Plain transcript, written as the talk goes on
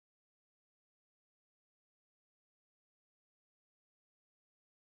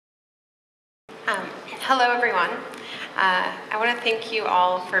Hello, everyone. I want to thank you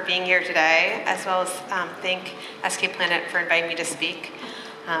all for being here today, as well as thank SK Planet for inviting me to speak.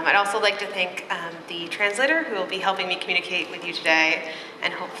 I'd also like to thank the translator who will be helping me communicate with you today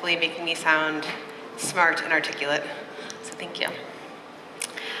and hopefully making me sound smart and articulate. So thank you.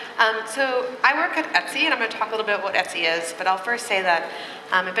 So I work at Etsy, and I'm going to talk a little bit about what Etsy is, but I'll first say that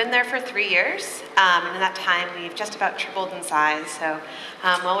I've been there for 3 years, and in that time we've just about tripled in size. So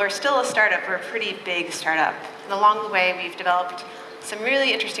while we're still a startup, we're a pretty big startup. And along the way, we've developed some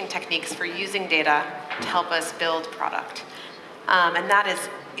really interesting techniques for using data to help us build product. And that is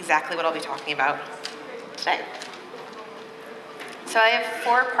exactly what I'll be talking about today. So I have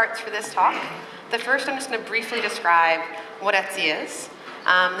 4 parts for this talk. The first, I'm just going to briefly describe what Etsy is.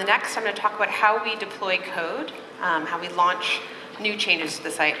 The next, I'm going to talk about how we deploy code, how we launch new changes to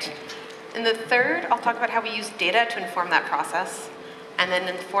the site. In the third, I'll talk about how we use data to inform that process. And then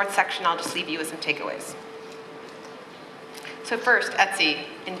in the fourth section, I'll just leave you with some takeaways. So first, Etsy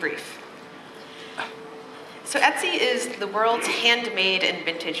in brief. So Etsy is the world's handmade and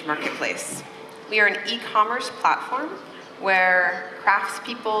vintage marketplace. We are an e-commerce platform where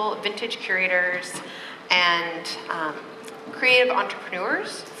craftspeople, vintage curators, and creative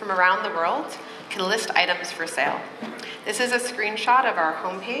entrepreneurs from around the world can list items for sale. This is a screenshot of our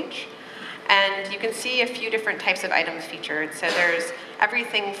homepage, and you can see a few different types of items featured. So there's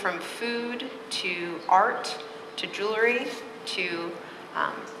everything from food to art to jewelry to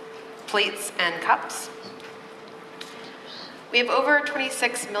plates and cups. We have over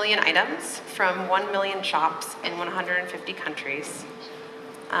 26 million items from 1 million shops in 150 countries.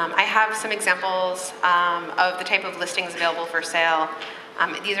 I have some examples of the type of listings available for sale.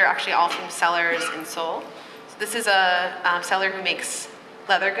 These are actually all from sellers in Seoul. So this is a seller who makes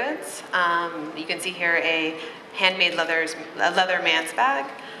leather goods. You can see here a handmade leather man's bag.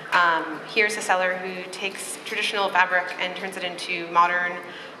 Here's a seller who takes traditional fabric and turns it into modern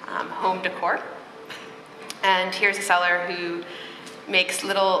home decor. And here's a seller who makes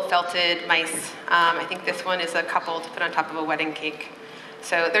little felted mice. I think this one is a couple to put on top of a wedding cake.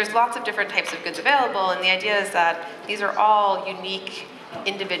 So there's lots of different types of goods available, and the idea is that these are all unique,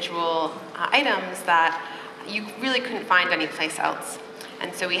 individual items that you really couldn't find anyplace else.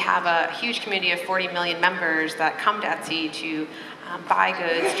 And so we have a huge community of 40 million members that come to Etsy to buy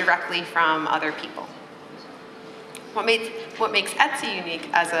goods directly from other people. What makes Etsy unique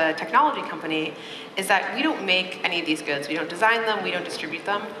as a technology company is that we don't make any of these goods. We don't design them, we don't distribute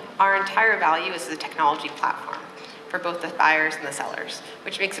them. Our entire value is the technology platform for both the buyers and the sellers,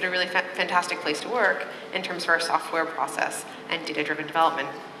 which makes it a really fantastic place to work in terms of our software process and data-driven development.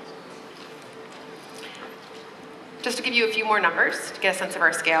 Just to give you a few more numbers to get a sense of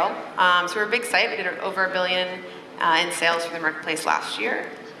our scale. So we're a big site. We did over $1 billion in sales for the marketplace last year.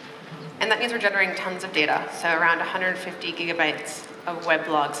 And that means we're generating tons of data. So around 150 gigabytes of web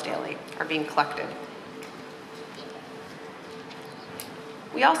logs daily are being collected.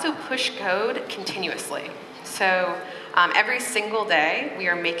 We also push code continuously. So every single day, we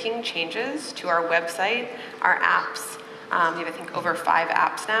are making changes to our website, our apps. We have, I think, over 5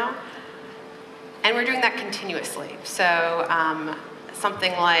 apps now. And we're doing that continuously. So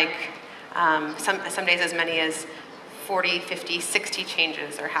something like some days as many as 40, 50, 60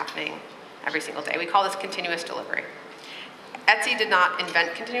 changes are happening every single day. We call this continuous delivery. Etsy did not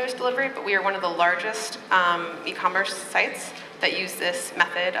invent continuous delivery, but we are one of the largest e-commerce sites that use this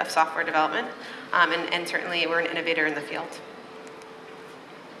method of software development. And certainly we're an innovator in the field.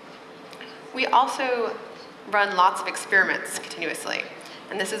 We also run lots of experiments continuously.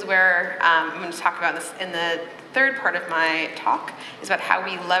 And this is where I'm going to talk about this in the third part of my talk, is about how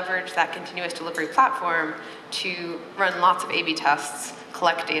we leverage that continuous delivery platform to run lots of A/B tests,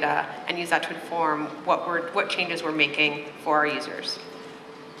 collect data, and use that to inform what changes we're making for our users.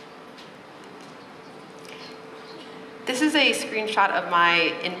 This is a screenshot of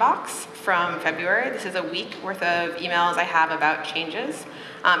my inbox from February. This is a week worth of emails I have about changes.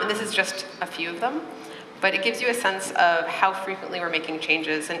 And this is just a few of them. But it gives you a sense of how frequently we're making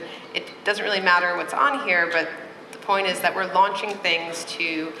changes. And it doesn't really matter what's on here, but the point is that we're launching things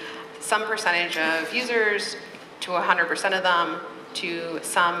to some percentage of users, to 100% of them, to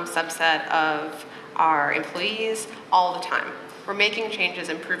some subset of our employees all the time. We're making changes,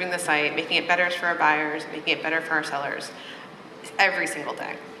 improving the site, making it better for our buyers, making it better for our sellers every single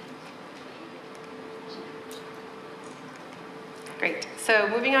day. Great. So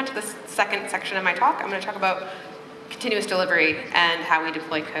moving on to the second section of my talk, I'm going to talk about continuous delivery and how we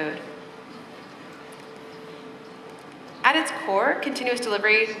deploy code. At its core, continuous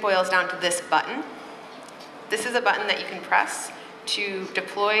delivery boils down to this button. This is a button that you can press to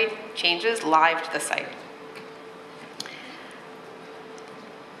deploy changes live to the site.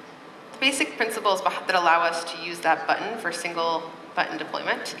 The basic principles that allow us to use that button for single button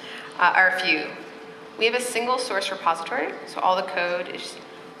deployment are a few. We have a single source repository, so all the code is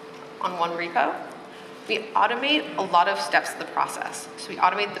on one repo. We automate a lot of steps of the process. So we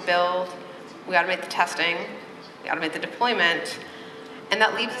automate the build, we automate the testing, we automate the deployment, and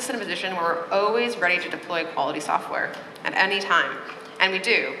that leaves us in a position where we're always ready to deploy quality software at any time. And we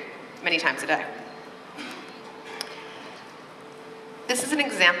do, many times a day. This is an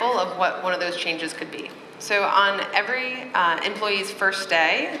example of what one of those changes could be. So on every employee's first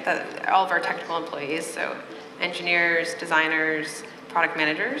day, all of our technical employees, so engineers, designers, product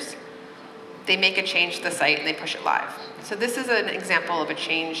managers, they make a change to the site and they push it live. So this is an example of a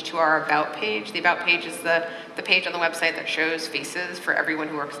change to our About page. The About page is the page on the website that shows faces for everyone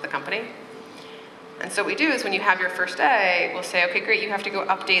who works at the company. And so what we do is when you have your first day, we'll say, okay, great, you have to go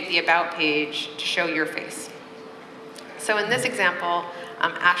update the About page to show your face. So in this example,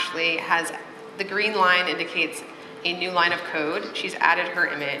 Ashley has, the green line indicates a new line of code. She's added her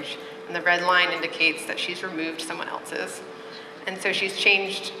image. And the red line indicates that she's removed someone else's. And so she's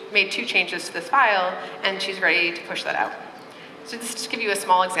made 2 changes to this file, and she's ready to push that out. So this is to give you a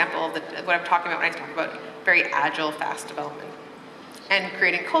small example of what I'm talking about when I talk about very agile, fast development. And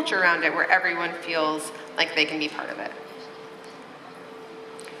creating culture around it where everyone feels like they can be part of it.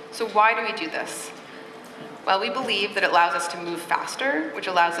 So why do we do this? Well, we believe that it allows us to move faster, which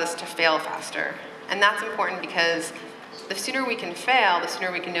allows us to fail faster. And that's important because the sooner we can fail, the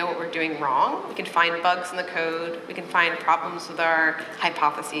sooner we can know what we're doing wrong. We can find bugs in the code, we can find problems with our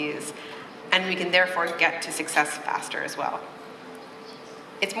hypotheses, and we can therefore get to success faster as well.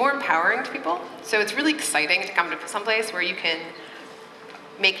 It's more empowering to people, so it's really exciting to come to someplace where you can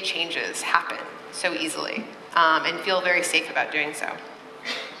make changes happen so easily and feel very safe about doing so.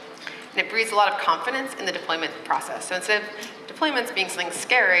 And it breeds a lot of confidence in the deployment process. So instead of deployments being something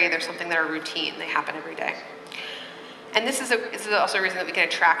scary, they're something that are routine. They happen every day. And this is also a reason that we can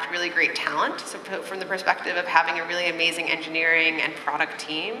attract really great talent. So from the perspective of having a really amazing engineering and product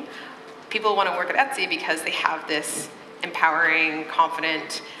team, people want to work at Etsy because they have this empowering,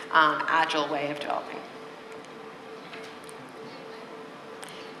 confident, agile way of developing.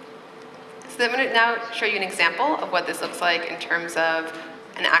 So I'm going to now show you an example of what this looks like in terms of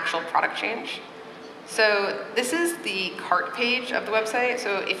an actual product change. So this is the cart page of the website.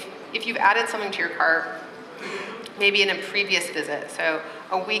 So if you've added something to your cart, maybe in a previous visit, so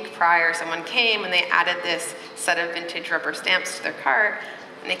a week prior someone came and they added this set of vintage rubber stamps to their cart,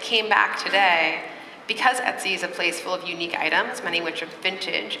 and they came back today, because Etsy is a place full of unique items, many of which are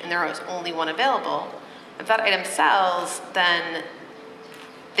vintage, and there is only one available, if that item sells, then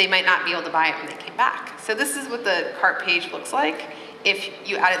they might not be able to buy it when they came back. So this is what the cart page looks like if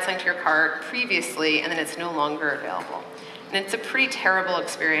you added something to your cart previously and then it's no longer available. And it's a pretty terrible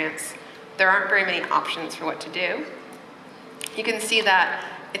experience. There aren't very many options for what to do. You can see that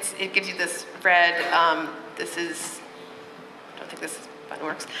it gives you this red, I don't think this button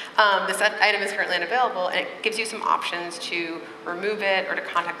works. This item is currently unavailable, and it gives you some options to remove it or to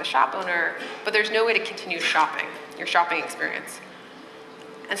contact the shop owner, but there's no way to continue shopping, your shopping experience.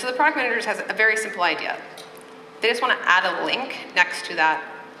 And so the product manager has a very simple idea. They just want to add a link next to that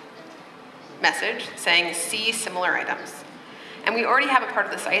message saying, see similar items. And we already have a part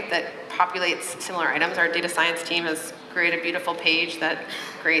of the site that populates similar items. Our data science team has created a beautiful page that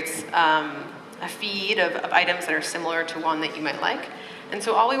creates a feed of items that are similar to one that you might like. And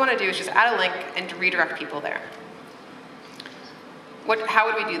so all we want to do is just add a link and to redirect people there. How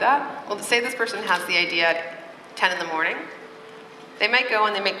would we do that? Well, say this person has the idea at 10 in the morning. They might go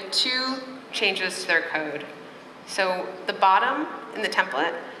and they make 2 changes to their code. So the bottom in the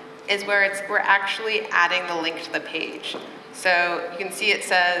template is where we're actually adding the link to the page. So you can see it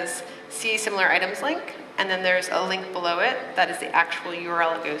says, see similar items link, and then there's a link below it that is the actual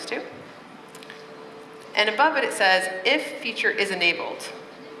URL it goes to. And above it, it says, if feature is enabled.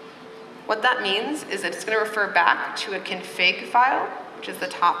 What that means is that it's going to refer back to a config file, which is the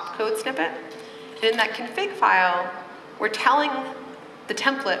top code snippet. And in that config file, we're telling the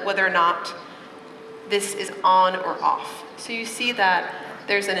template whether or not this is on or off. So you see that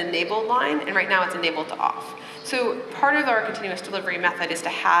there's an enabled line, and right now it's enabled to off. So part of our continuous delivery method is to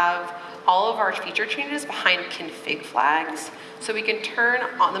have all of our feature changes behind config flags so we can turn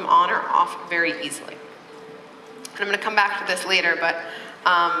them on or off very easily. And I'm going to come back to this later, but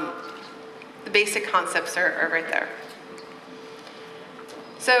the basic concepts are right there.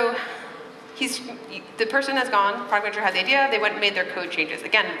 So the person has gone, product manager had the idea, they went and made their code changes.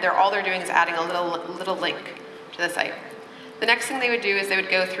 Again, all they're doing is adding a little link to the site. the next thing they would do is they would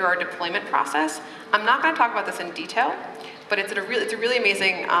go through our deployment process. I'm not going to talk about this in detail, but it's a really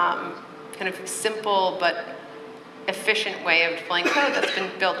amazing kind of simple but efficient way of deploying code that's been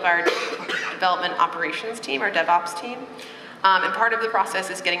built by our development operations team, our DevOps team. And part of the process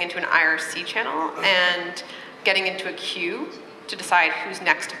is getting into an IRC channel and getting into a queue to decide who's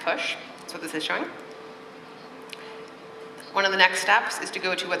next to push. That's what this is showing. One of the next steps is to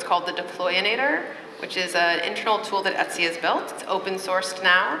go to what's called the Deployinator, which is an internal tool that Etsy has built. It's open sourced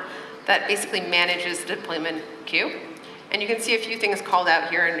now, that basically manages the deployment queue. And you can see a few things called out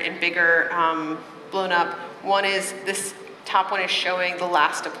here in bigger, blown up. One is this top one is showing the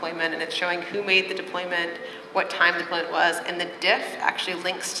last deployment, and it's showing who made the deployment, what time the deployment was, and the diff actually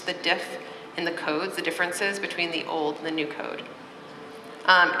links to the diff in the codes, the differences between the old and the new code.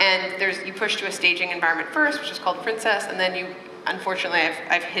 And you push to a staging environment first, which is called Princess, and then you, unfortunately,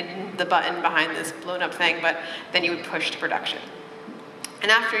 I've hidden the button behind this blown up thing, but then you would push to production. And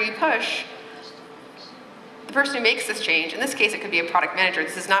after you push, the person who makes this change, in this case it could be a product manager,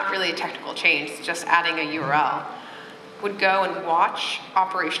 this is not really a technical change, it's just adding a URL, would go and watch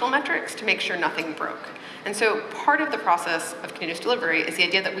operational metrics to make sure nothing broke. And so part of the process of continuous delivery is the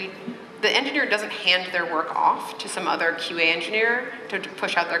idea that the engineer doesn't hand their work off to some other QA engineer to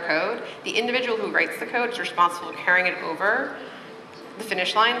push out their code. The individual who writes the code is responsible for carrying it over the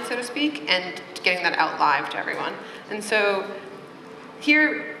finish line, so to speak, and getting that out live to everyone. And so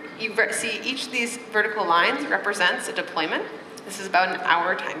here you see each of these vertical lines represents a deployment. This is about an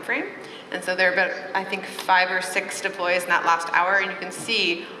hour time frame. And so there are about, I think, 5 or 6 deploys in that last hour, and you can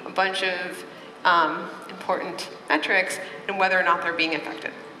see a bunch of important metrics and whether or not they're being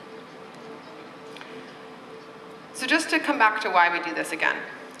affected. So just to come back to why we do this again.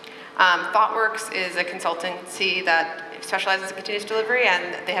 ThoughtWorks is a consultancy that specializes in continuous delivery,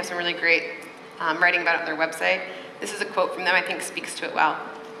 and they have some really great writing about it on their website. This is a quote from them I think speaks to it well.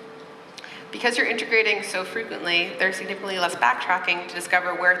 Because you're integrating so frequently, there's significantly less backtracking to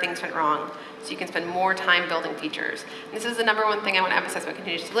discover where things went wrong, so you can spend more time building features. And this is the #1 thing I want to emphasize about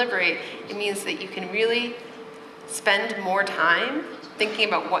continuous delivery. It means that you can really spend more time thinking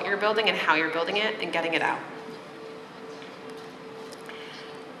about what you're building and how you're building it and getting it out.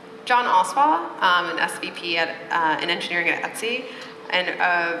 John Oswald, an SVP in engineering at Etsy, and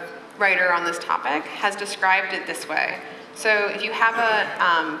a writer on this topic, has described it this way. So if you have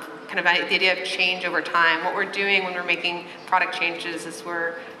a kind of the idea of change over time, what we're doing when we're making product changes is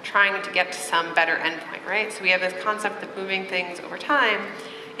we're trying to get to some better endpoint, right? So we have this concept of moving things over time.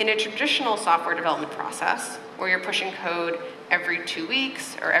 In a traditional software development process, where you're pushing code every 2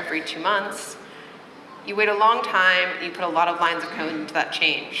 weeks or every 2 months, you wait a long time and you put a lot of lines of code into that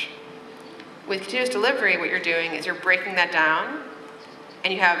change. With continuous delivery, what you're doing is you're breaking that down,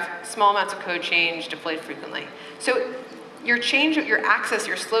 and you have small amounts of code change deployed frequently. So your change, your axis,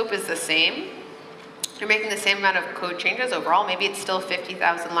 your slope is the same. You're making the same amount of code changes overall. Maybe it's still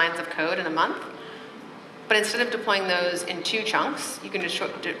 50,000 lines of code in a month. But instead of deploying those in 2 chunks, you can just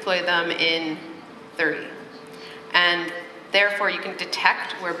deploy them in 30. And therefore, you can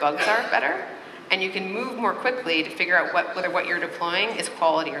detect where bugs are better, and you can move more quickly to figure out whether what you're deploying is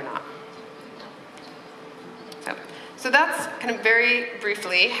quality or not. So that's kind of very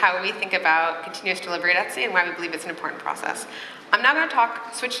briefly how we think about continuous delivery at Etsy and why we believe it's an important process. I'm now going to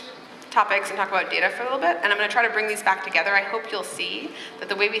switch topics and talk about data for a little bit, and I'm going to try to bring these back together. I hope you'll see that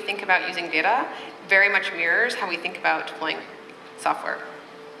the way we think about using data very much mirrors how we think about deploying software.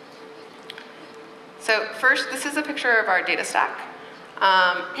 So first, this is a picture of our data stack.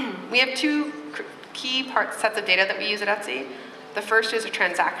 We have 2 key sets of data that we use at Etsy. The first is a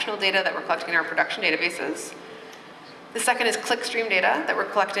transactional data that we're collecting in our production databases. The second is clickstream data that we're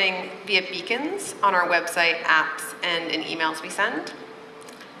collecting via beacons on our website, apps, and in emails we send.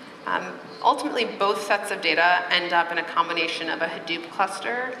 Ultimately, both sets of data end up in a combination of a Hadoop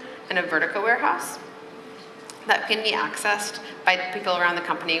cluster and a Vertica warehouse that can be accessed by people around the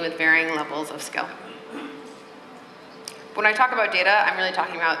company with varying levels of skill. When I talk about data, I'm really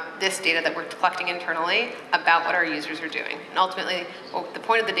talking about this data that we're collecting internally about what our users are doing. And ultimately, the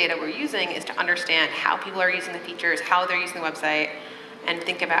point of the data we're using is to understand how people are using the features, how they're using the website, and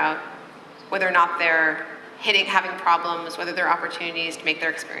think about whether or not they're having problems, whether there are opportunities to make their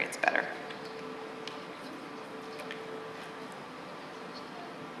experience better.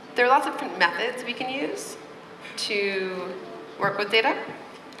 There are lots of different methods we can use to work with data.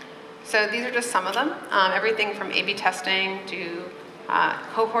 So these are just some of them. Everything from A/B testing to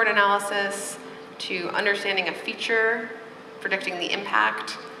cohort analysis to understanding a feature, predicting the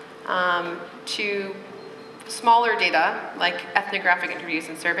impact, to smaller data like ethnographic interviews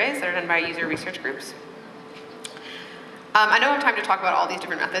and surveys that are done by user research groups. I don't have time to talk about all these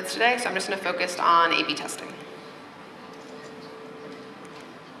different methods today, so I'm just going to focus on A/B testing.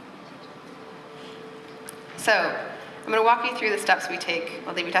 So I'm going to walk you through the steps we take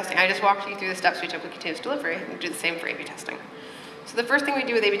with A/B testing. I just walked you through the steps we took with continuous delivery, and we do the same for A/B testing. So the first thing we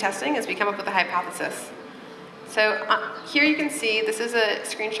do with A/B testing is we come up with a hypothesis. So here you can see this is a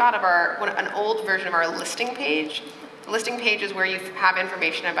screenshot of an old version of our listing page. The listing page is where you have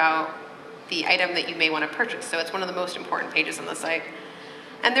information about the item that you may want to purchase. So it's one of the most important pages on the site.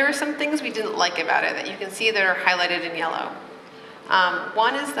 And there are some things we didn't like about it that you can see that are highlighted in yellow.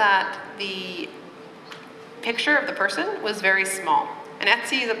 One is that the picture of the person was very small. And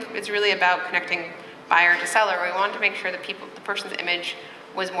Etsy is really about connecting buyer to seller. We wanted to make sure that the person's image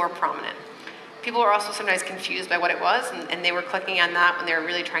was more prominent. People were also sometimes confused by what it was, and they were clicking on that when they were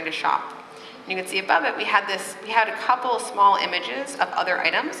really trying to shop. And you can see above it, we had a couple small images of other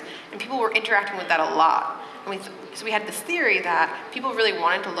items, and people were interacting with that a lot. So we had this theory that people really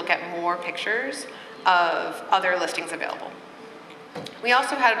wanted to look at more pictures of other listings available. We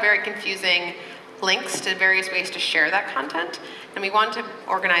also had very confusing links to various ways to share that content, and we wanted to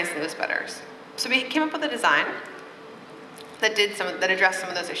organize those better. So we came up with a design that addressed some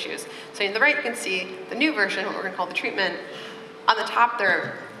of those issues. So on the right, you can see the new version, what we're going to call the treatment. On the top, there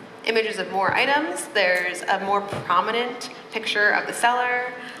are images of more items. There's a more prominent picture of the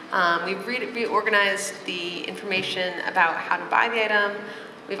seller. We've reorganized the information about how to buy the item.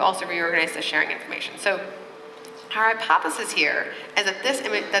 We've also reorganized the sharing information. So our hypothesis here is that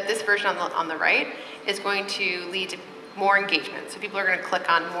this version on the right is going to lead to more engagement. So people are going to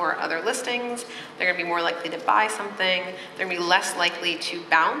click on more other listings. They're going to be more likely to buy something. They're going to be less likely to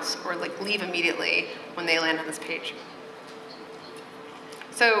bounce or leave immediately when they land on this page.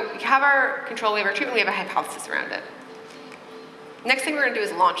 So we have our control, we have our treatment, we have a hypothesis around it. Next thing we're going to do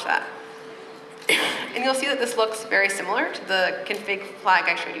is launch that. And you'll see that this looks very similar to the config flag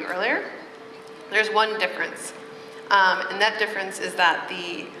I showed you earlier. There's one difference. And that difference is that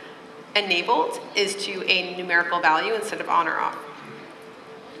the enabled is to a numerical value instead of on or off.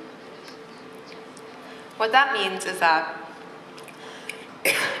 What that means is that,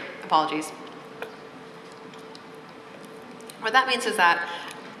 apologies. What that means is that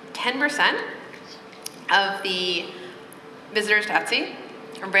 10% of the visitors to Etsy,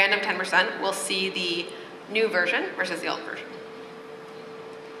 a random 10%, will see the new version versus the old version.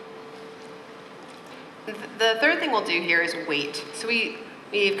 The third thing we'll do here is wait. So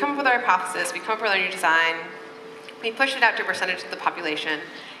we've come up with our hypothesis, we come up with our new design, we push it out to a percentage of the population.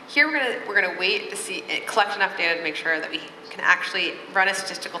 Here we're gonna wait to collect enough data to make sure that we can actually run a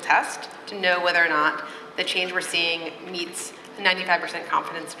statistical test to know whether or not the change we're seeing meets a 95%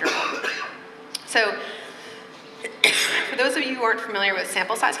 confidence interval. So for those of you who aren't familiar with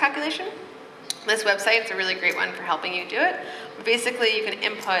sample size calculation, this website is a really great one for helping you do it. But basically, you can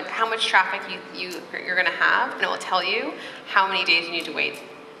input how much traffic you're going to have, and it will tell you how many days you need to wait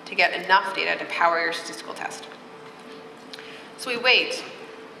to get enough data to power your statistical test. So we wait.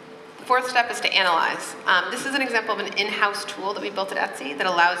 The fourth step is to analyze. This is an example of an in-house tool that we built at Etsy that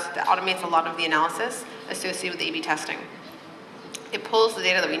automates a lot of the analysis associated with A/B testing. It pulls the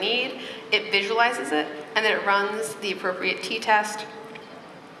data that we need, it visualizes it, and then it runs the appropriate t-test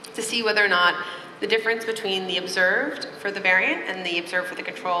to see whether or not the difference between the observed for the variant and the observed for the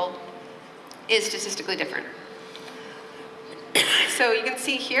control is statistically different. So you can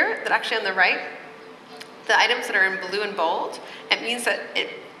see here that actually on the right, the items that are in blue and bold, it means that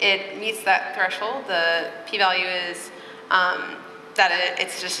it meets that threshold. The p-value is that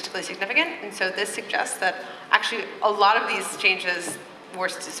it's statistically significant, and so this suggests that actually a lot of these changes were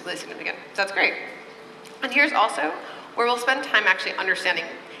statistically significant. So that's great. And here's also where we'll spend time actually understanding,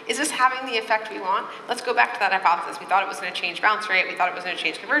 is this having the effect we want? Let's go back to that hypothesis. We thought it was going to change bounce rate. We thought it was going to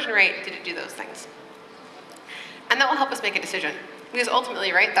change conversion rate. Did it do those things? And that will help us make a decision. Because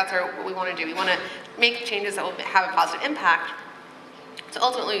ultimately, right, that's what we want to do. We want to make changes that will have a positive impact. So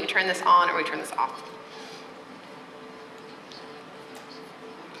ultimately, we turn this on or we turn this off.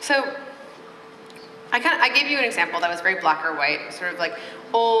 So I gave you an example that was very black or white, sort of like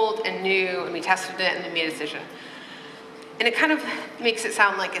old and new, and we tested it and we made a decision. And it kind of makes it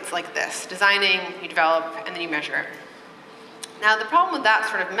sound like it's like this. Designing, you develop, and then you measure it. Now, the problem with that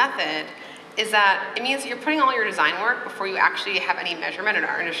sort of method is that it means that you're putting all your design work before you actually have any measurement or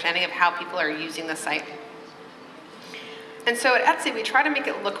understanding of how people are using the site. And so at Etsy, we try to make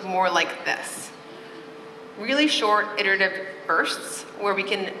it look more like this. Really short, iterative bursts where we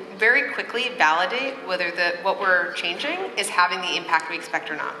can very quickly validate whether what we're changing is having the impact we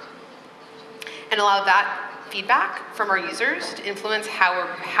expect or not. And allow that feedback from our users to influence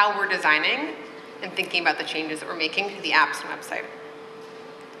how we're designing and thinking about the changes that we're making to the apps and website.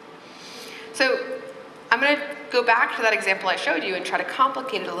 So I'm going to go back to that example I showed you and try to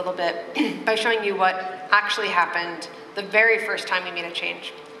complicate it a little bit by showing you what actually happened the very first time we made a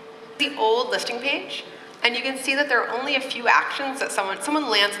change. The old listing page, and you can see that there are only a few actions that someone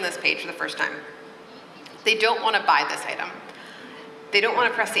lands on this page for the first time. They don't want to buy this item. They don't want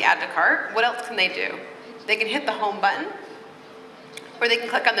to press the add to cart. What else can they do? They can hit the home button, or they can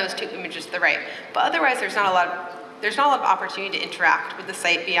click on those two images to the right. But otherwise, there's not a lot of opportunity to interact with the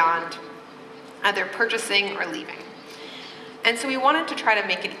site beyond either purchasing or leaving. And so we wanted to try to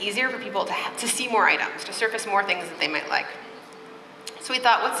make it easier for people to see more items, to surface more things that they might like. So we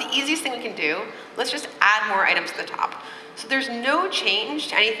thought, what's the easiest thing we can do? Let's just add more items to the top. So there's no change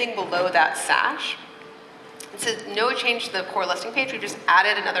to anything below that sash. It says no change to the core listing page. We've just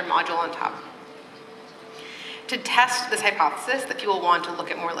added another module on top to test this hypothesis that people want to look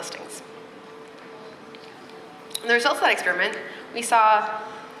at more listings. And the results of that experiment, we saw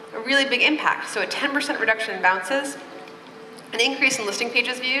a really big impact. So a 10% reduction in bounces, an increase in listing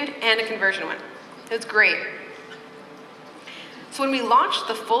pages viewed, and a conversion win. It's great. So when we launched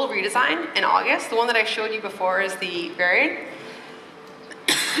the full redesign in August, the one that I showed you before is the variant,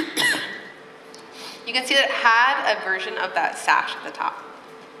 you can see that it had a version of that sash at the top.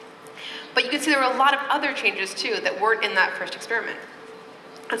 But you can see there were a lot of other changes too that weren't in that first experiment.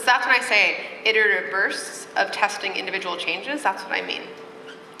 And so that's when I say iterative bursts of testing individual changes, that's what I mean.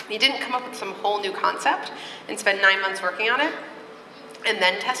 We didn't come up with some whole new concept and spend 9 months working on it and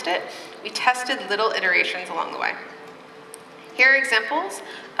then test it. We tested little iterations along the way. Here are examples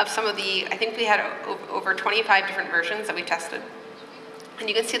of some of the, I think we had over 25 different versions that we tested. And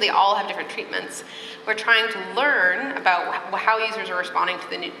you can see they all have different treatments. We're trying to learn about how users are responding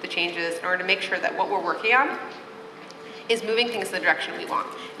to the changes in order to make sure that what we're working on is moving things in the direction we want.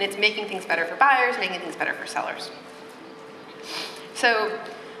 And it's making things better for buyers, making things better for sellers. So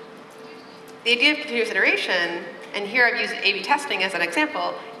the idea of continuous iteration, and here I've used A/B testing as an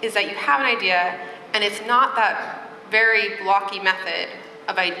example, is that you have an idea, and it's not that very blocky method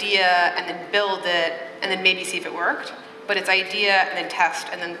of idea and then build it and then maybe see if it worked. But it's idea and then test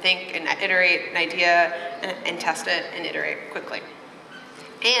and then think and iterate an idea and test it and iterate quickly.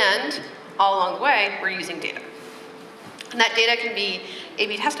 And all along the way, we're using data. And that data can be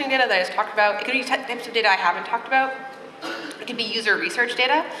A/B testing data that I just talked about. It can be types of data I haven't talked about. It can be user research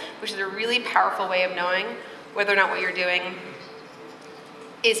data, which is a really powerful way of knowing whether or not what you're doing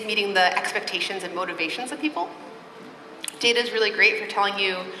is meeting the expectations and motivations of people. Data is really great for telling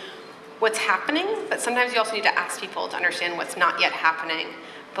you what's happening, but sometimes you also need to ask people to understand what's not yet happening,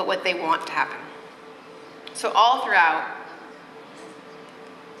 but what they want to happen. So all throughout,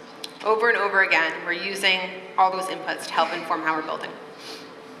 over and over again, we're using all those inputs to help inform how we're building.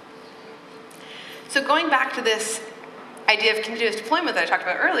 So going back to this idea of continuous deployment that I talked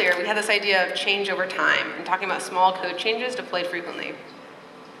about earlier, we had this idea of change over time and talking about small code changes deployed frequently.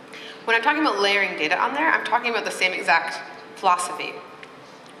 When I'm talking about layering data on there, I'm talking about the same exact philosophy.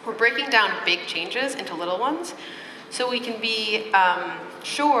 We're breaking down big changes into little ones so we can be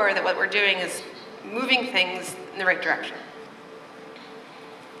sure that what we're doing is moving things in the right direction.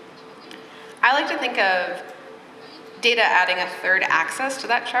 I like to think of data adding a third axis to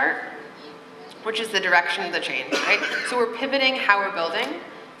that chart, which is the direction of the change, right? So we're pivoting how we're building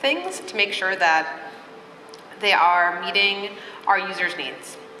things to make sure that they are meeting our users'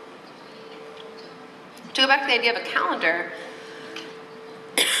 needs. To go back to the idea of a calendar,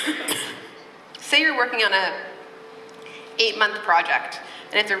 say you're working on a 8-month project,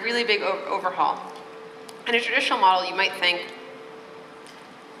 and it's a really big overhaul. In a traditional model, you might think,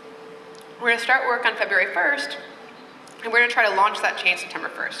 we're going to start work on February 1st, and we're going to try to launch that change September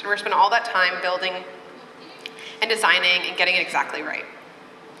 1st. And we're going to spend all that time building and designing and getting it exactly right.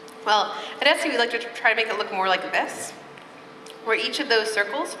 Well, at Etsy, we like to try to make it look more like this, where each of those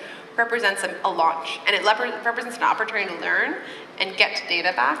circles represents a launch, and it represents an opportunity to learn and get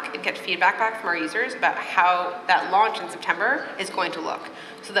data back and get feedback back from our users about how that launch in September is going to look,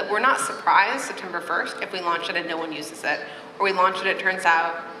 so that we're not surprised September 1st if we launch it and no one uses it, or we launch it and it turns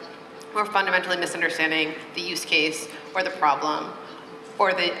out we're fundamentally misunderstanding the use case or the problem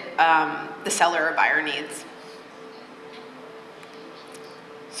or the seller or buyer needs.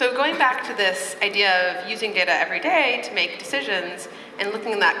 So going back to this idea of using data every day to make decisions and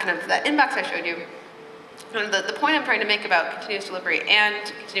looking at that kind of that inbox I showed you, the point I'm trying to make about continuous delivery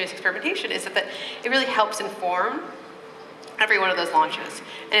and continuous experimentation is that it really helps inform every one of those launches.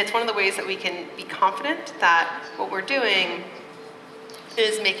 And it's one of the ways that we can be confident that what we're doing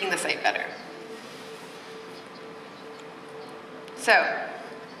is making the site better. So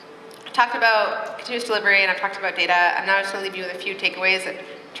I talked about continuous delivery and I've talked about data. I'm now just going to leave you with a few takeaways that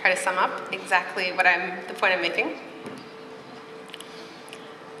try to sum up exactly what the point I'm making.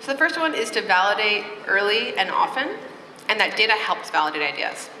 So the first one is to validate early and often, and that data helps validate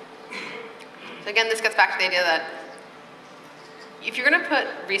ideas. So again, this gets back to the idea that if you're going to put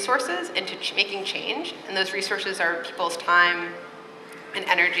resources into making change, and those resources are people's time and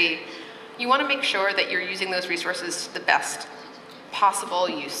energy, you want to make sure that you're using those resources to the best possible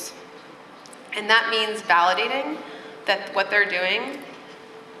use. And that means validating that what they're doing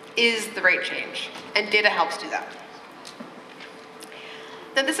is the right change, and data helps do that.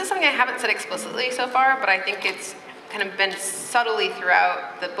 Now, this is something I haven't said explicitly so far, but I think it's kind of been subtly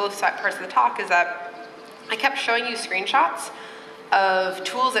throughout both parts of the talk, is that I kept showing you screenshots of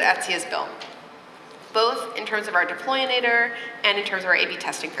tools that Etsy has built, both in terms of our deployinator and in terms of our A/B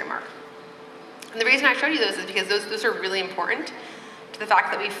testing framework. And the reason I showed you those is because those are really important to the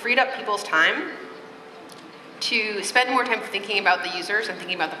fact that we freed up people's time to spend more time thinking about the users and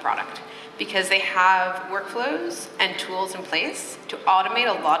thinking about the product, because they have workflows and tools in place to automate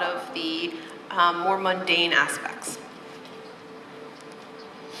a lot of the more mundane aspects.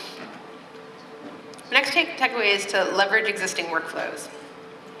 The next takeaway is to leverage existing workflows.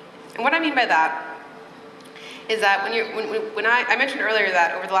 And what I mean by that is that when I mentioned earlier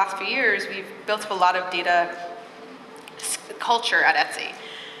that over the last few years, we've built up a lot of data culture at Etsy.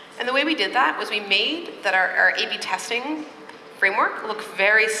 And the way we did that was we made that our A/B testing framework look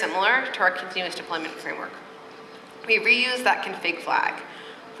very similar to our continuous deployment framework. We reused that config flag.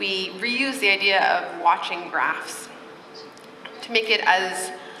 We reused the idea of watching graphs to make it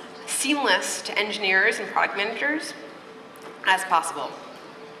as seamless to engineers and product managers as possible.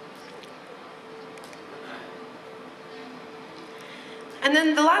 And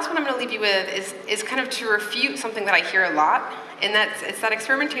then the last one I'm going to leave you with is kind of to refute something that I hear a lot, and it's that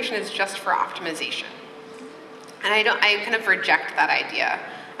experimentation is just for optimization. And I kind of reject that idea.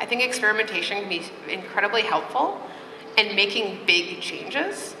 I think experimentation can be incredibly helpful in making big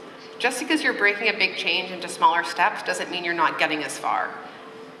changes. Just because you're breaking a big change into smaller steps doesn't mean you're not getting as far.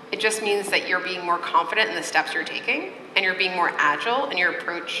 It just means that you're being more confident in the steps you're taking, and you're being more agile in your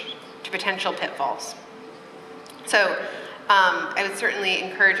approach to potential pitfalls. So I would certainly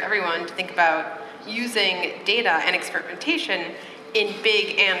encourage everyone to think about using data and experimentation in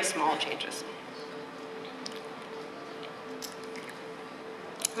big and small changes.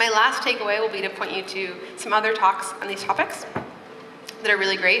 My last takeaway will be to point you to some other talks on these topics that are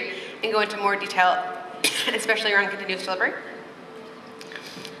really great and go into more detail, especially around continuous delivery.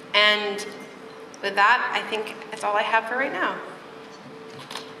 And with that, I think that's all I have for right now.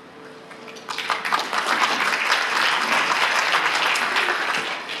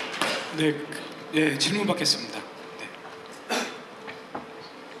 네, 질문 받겠습니다. 네.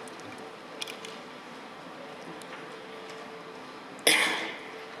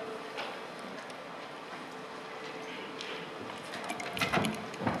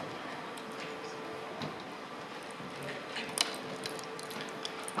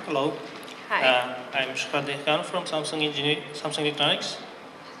 Hello. Hi. I'm Shukadeh Khan from Samsung Electronics.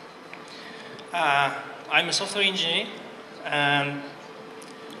 I'm a software engineer, and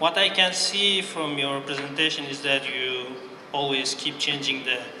what I can see from your presentation is that you always keep changing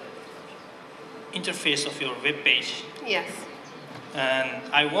the interface of your web page. Yes. And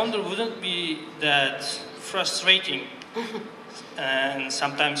I wonder, wouldn't it be that frustrating and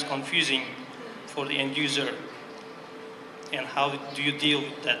sometimes confusing for the end user? And how do you deal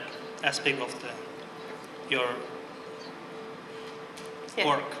with that aspect of your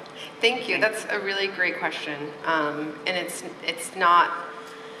work? Thank you. That's a really great question, and it's not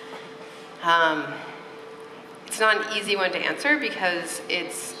an easy one to answer, because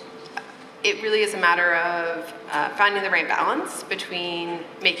it really is a matter of finding the right balance between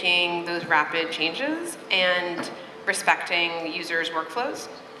making those rapid changes and respecting users' workflows.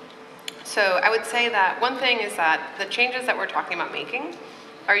 So I would say that one thing is that the changes that we're talking about making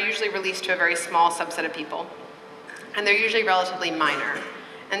are usually released to a very small subset of people, and they're usually relatively minor.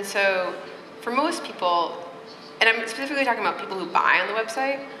 And so for most people, and I'm specifically talking about people who buy on the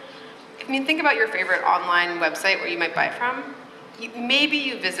website, I mean, think about your favorite online website where you might buy from. Maybe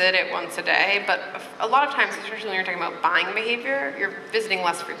you visit it once a day, but a lot of times, especially when you're talking about buying behavior, you're visiting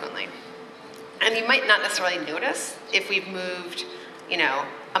less frequently. And you might not necessarily notice if we've moved,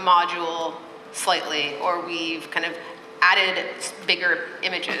 a module slightly, or we've kind of added bigger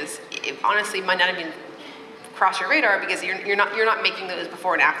images. It honestly might not even cross your radar, because you're not making those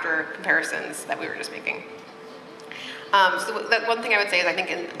before and after comparisons that we were just making. So that one thing I would say is, I think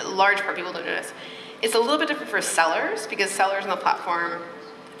in large part people don't notice. It's a little bit different for sellers, because sellers on the platform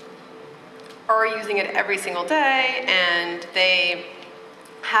are using it every single day, and they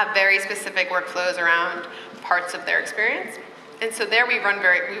have very specific workflows around parts of their experience. And so there we run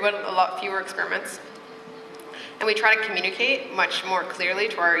a lot fewer experiments. And we try to communicate much more clearly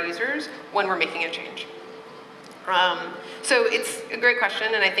to our users when we're making a change. So it's a great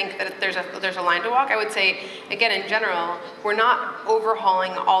question, and I think that there's a line to walk. I would say, again, in general, we're not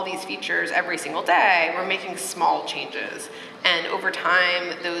overhauling all these features every single day. We're making small changes. And over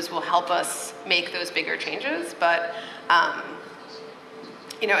time, those will help us make those bigger changes. But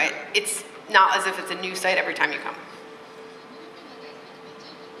you know, it's not as if it's a new site every time you come.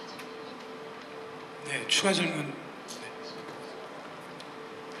 네, 추가 질문.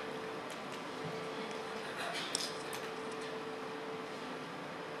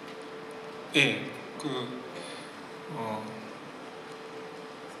 네,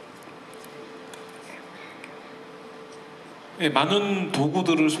 많은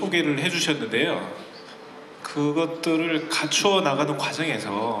도구들을 소개를 해주셨는데요. 그것들을 갖추어 나가는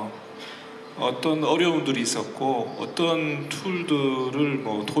과정에서 어떤 어려움들이 있었고 어떤 툴들을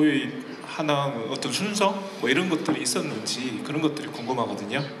뭐 도입하는 어떤 순서 뭐 이런 것들이 있었는지 그런 것들이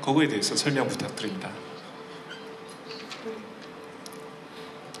궁금하거든요. 그거에 대해서 설명 부탁드립니다.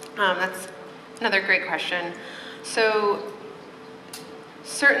 That's another great question. So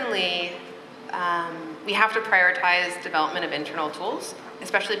certainly we have to prioritize development of internal tools,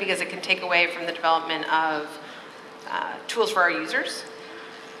 especially because it can take away from the development of tools for our users.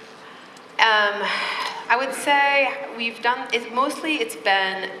 I would say it's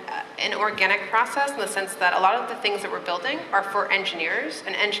been an organic process in the sense that a lot of the things that we're building are for engineers,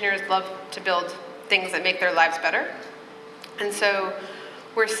 and engineers love to build things that make their lives better. And so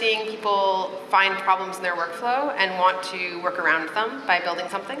we're seeing people find problems in their workflow and want to work around them by building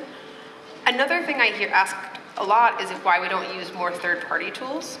something. Another thing I hear asked a lot is why we don't use more third-party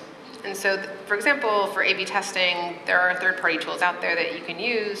tools. And so, for example, for A/B testing, there are third-party tools out there that you can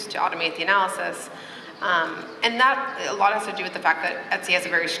use to automate the analysis. And that a lot has to do with the fact that Etsy has a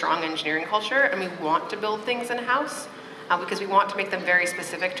very strong engineering culture, and we want to build things in-house because we want to make them very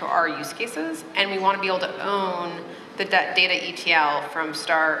specific to our use cases, and we want to be able to own the data ETL from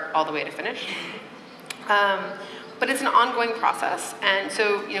start all the way to finish. But it's an ongoing process, and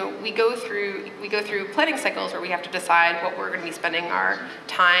so we go through planning cycles where we have to decide what we're going to be spending our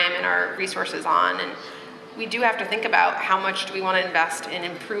time and our resources on, and we do have to think about how much do we want to invest in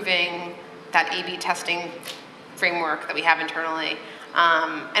improving that A/B testing framework that we have internally,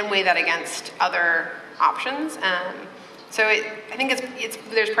 and weigh that against other options. So I think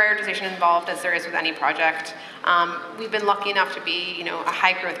there's prioritization involved, as there is with any project. We've been lucky enough to be a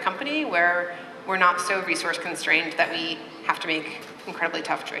high-growth company where we're not so resource constrained that we have to make incredibly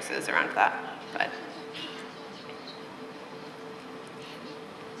tough choices around that. But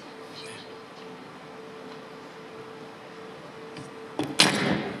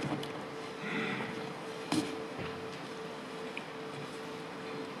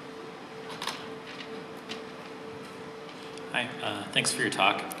Hi, thanks for your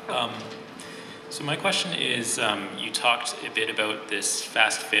talk. So my question is, you talked a bit about this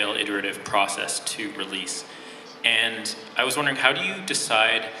fast-fail iterative process to release. And I was wondering, how do you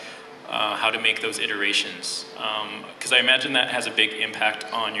decide how to make those iterations? Because I imagine that has a big impact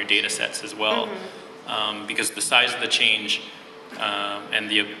on your data sets as well. Because the size of the change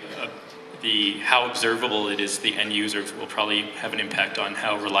and how observable it is to the end user will probably have an impact on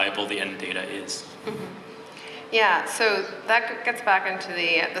how reliable the end data is. Yeah, so that gets back into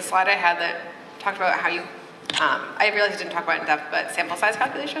the slide I had that talked about how you, I realized I didn't talk about it in depth, but sample size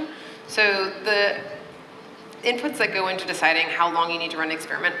calculation. So the inputs that go into deciding how long you need to run an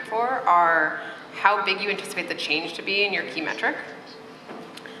experiment for are how big you anticipate the change to be in your key metric,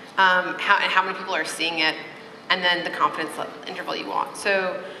 and how many people are seeing it, and then the confidence interval you want.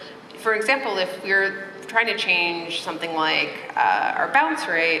 So for example, if we're trying to change something like our bounce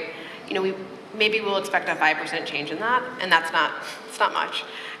rate, maybe we'll expect a 5% change in that, and it's not much.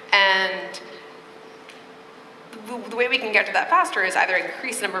 And the way we can get to that faster is either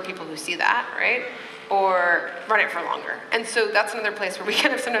increase the number of people who see that, right? Or run it for longer. And so that's another place where we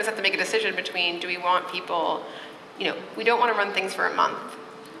kind of sometimes have to make a decision between, do we want people, we don't want to run things for a month.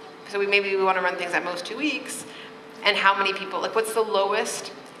 So maybe we want to run things at most 2 weeks. And how many people, what's the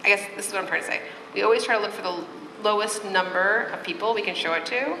lowest, I guess this is what I'm trying to say. We always try to look for the lowest number of people we can show it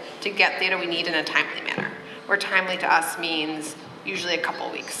to get data we need in a timely manner. Where timely to us means usually a couple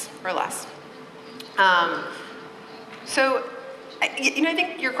weeks or less. So, I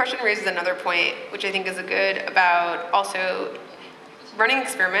think your question raises another point, which I think is about also running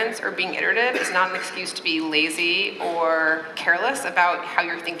experiments or being iterative is not an excuse to be lazy or careless about how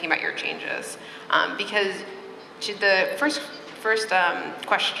you're thinking about your changes. Because to the first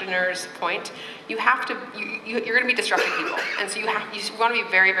questioner's point, you're going to be disrupting people, and so you want to be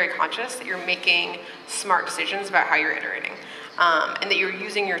very, very conscious that you're making smart decisions about how you're iterating, and that you're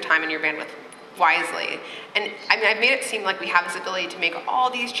using your time and your bandwidth wisely. And I mean, I've made it seem like we have this ability to make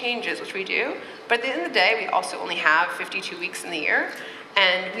all these changes, which we do, but at the end of the day, we also only have 52 weeks in the year.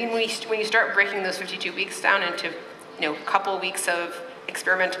 And when you start breaking those 52 weeks down into a couple weeks of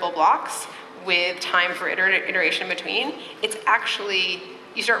experimentable blocks with time for iteration in between, it's actually,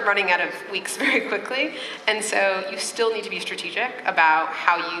 you start running out of weeks very quickly. And so you still need to be strategic about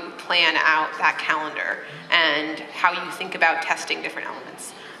how you plan out that calendar and how you think about testing different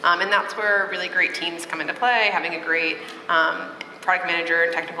elements. And that's where really great teams come into play, having a great product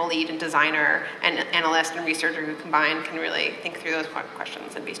manager, technical lead, and designer, and analyst and researcher who combined can really think through those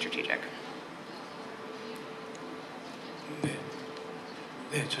questions and be strategic.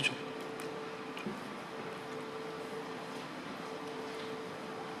 네, 저쪽.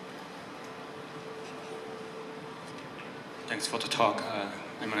 Thanks for the talk.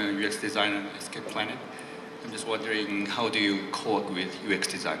 I'm a UX designer at Escape Planet. I'm just wondering, how do you co-work with UX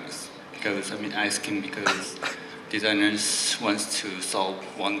designers? Because I'm asking because designers want to solve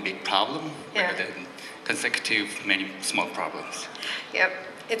one big problem rather than consecutive many small problems. Yep,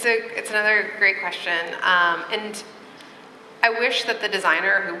 it's another great question, and I wish that the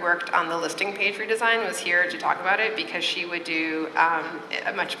designer who worked on the listing page redesign was here to talk about it, because she would do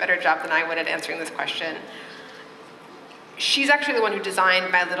a much better job than I would at answering this question. She's actually the one who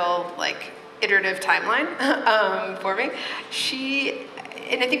designed my little iterative timeline for me.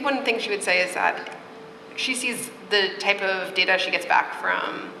 And I think one thing she would say is that she sees the type of data she gets back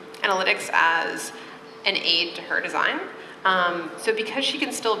from analytics as an aid to her design. So because she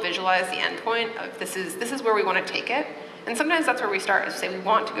can still visualize the endpoint of this is where we want to take it, and sometimes that's where we start, is say we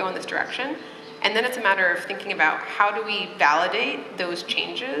want to go in this direction, and then it's a matter of thinking about how do we validate those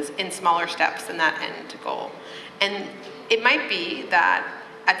changes in smaller steps than that end goal. And it might be that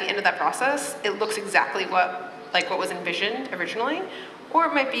at the end of that process, it looks exactly what was envisioned originally, or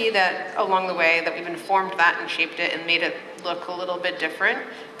it might be that along the way that we've informed that and shaped it and made it look a little bit different,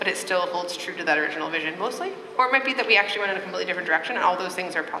 but it still holds true to that original vision mostly. Or it might be that we actually went in a completely different direction, and all those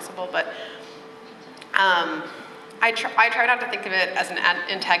things are possible. But I try not to think of it as an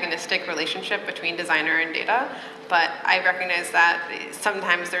antagonistic relationship between designer and data, but I recognize that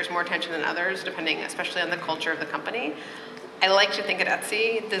sometimes there's more tension than others, depending especially on the culture of the company. I like to think at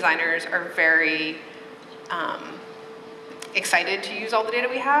Etsy, designers are very excited to use all the data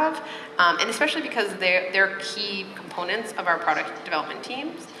we have, and especially because they're key components of our product development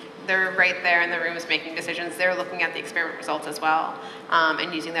teams. They're right there in the rooms making decisions. They're looking at the experiment results as well,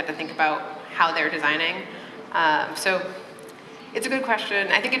 and using that to think about how they're designing. So it's a good question.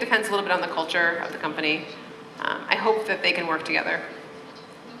 I think it depends a little bit on the culture of the company. I hope that they can work together.